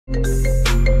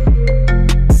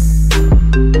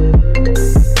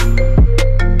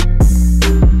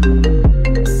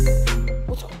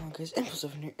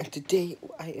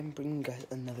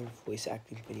voice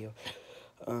acting video.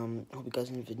 Hope you guys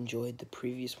have enjoyed the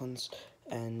previous ones,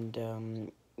 and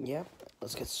yeah,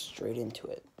 let's get straight into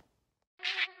it.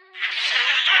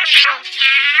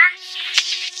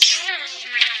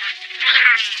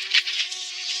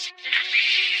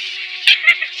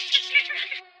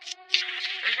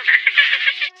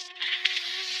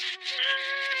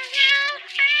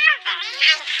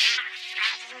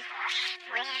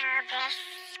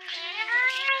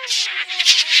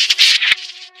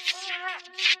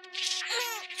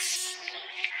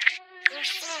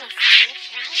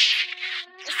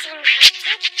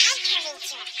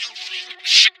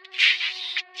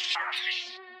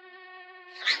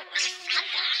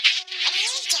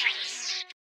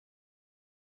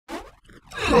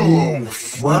 Hello,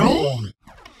 Freddle.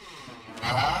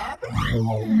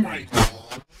 Hello, Michael.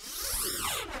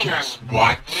 Guess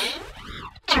what?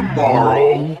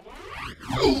 Tomorrow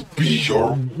will be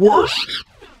your worst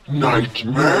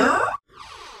nightmare.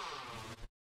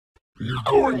 You're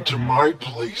going to my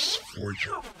place for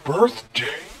your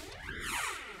birthday.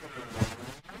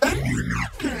 And you're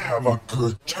not gonna have a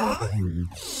good time.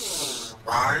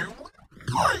 I will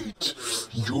bite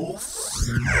your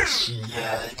fleshy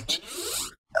head.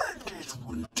 And it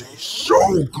will taste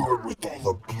so good with all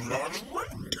the blood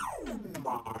running down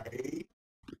my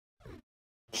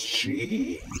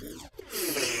cheek.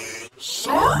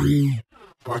 Sorry,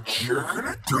 but you're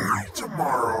gonna die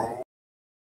tomorrow.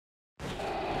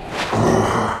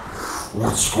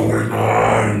 What's going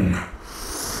on?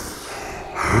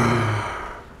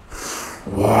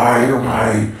 Why am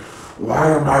I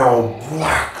all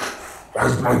black? Why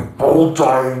is my bow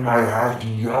tie in my hat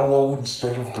yellow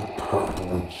instead of the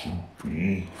purple it should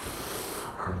be?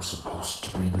 I'm supposed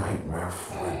to be Nightmare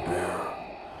Fredbear,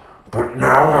 but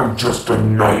now I'm just a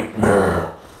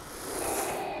nightmare.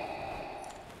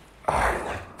 I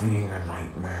like being a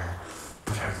nightmare,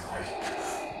 but I like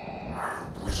my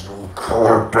original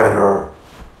color better.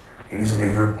 He's an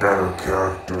even better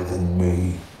character than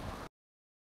me.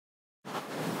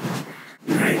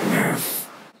 Nightmare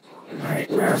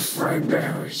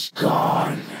Fredbear is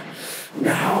gone.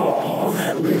 Now all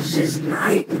that lives is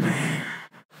Nightmare.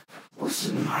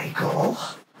 Listen, Michael.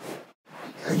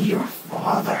 Your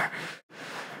father.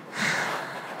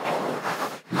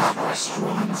 These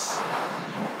restaurants,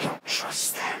 don't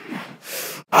trust them.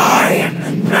 I am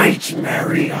the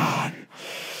Nightmarion.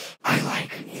 I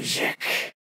like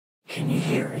music. Can you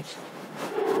hear it?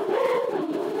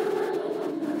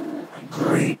 A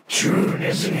great tune,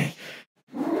 isn't it?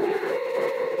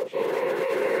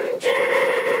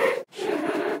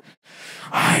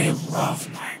 I love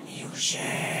my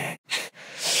music.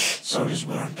 So does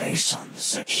what I'm based on, the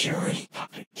security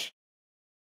puppet.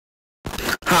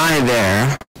 Hi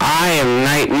there, I am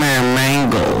Nightmare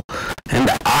Mangle, and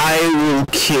I will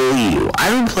kill you.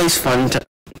 I replace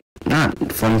not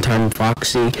Funtime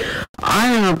Foxy,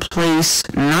 I replace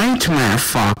Nightmare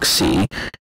Foxy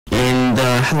in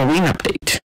the Halloween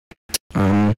update.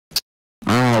 A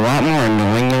lot more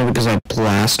annoying though because I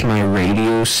blast my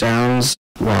radio sounds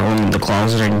while I'm in the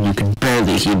closet and you can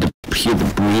barely hear the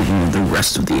breathing of the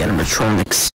rest of the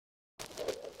animatronics.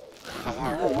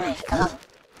 Hello, Michael.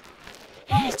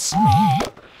 It's me,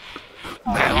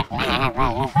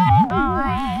 Nightmare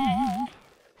Fredbear.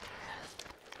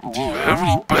 Do you have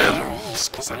any batteries?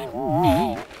 Cause I need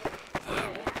them.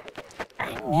 I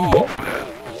need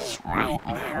batteries right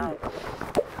now.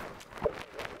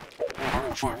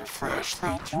 Don't you have a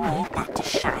flashlight to me not to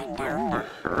shine down my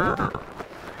hair?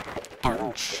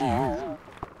 Don't you?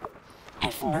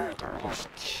 If not, I'll just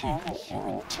kill you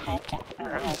and take it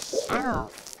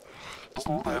myself.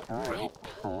 Isn't that right,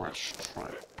 Push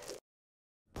Trap?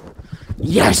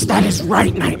 Yes, that is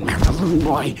right, Nightmare Balloon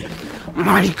Boy.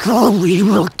 Michael, we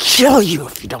will kill you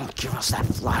if you don't give us that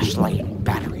flashlight and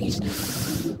batteries.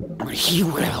 Or he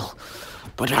will.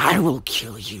 But I will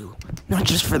kill you, not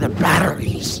just for the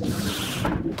batteries,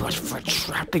 but for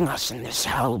trapping us in this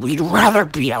hell. We'd rather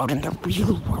be out in the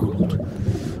real world.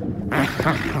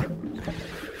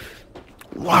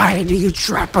 Why do you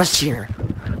trap us here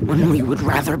when we would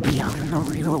rather be out in the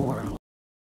real world?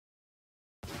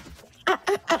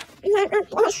 Nightmare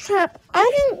Flash Trap, I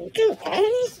didn't do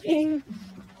anything.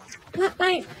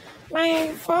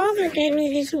 My father gave me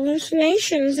these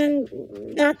hallucinations, and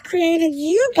that created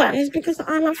you guys because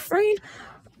I'm afraid.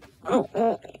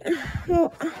 Well,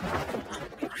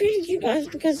 I created you guys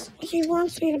because he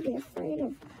wants me to be afraid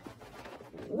of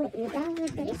what you guys are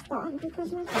based on,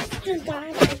 because my sister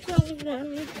died because of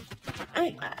them.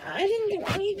 I didn't do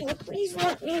anything. Please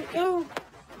let me go.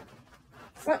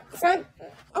 Fred,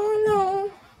 oh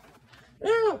no.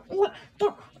 No, what?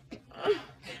 Don't.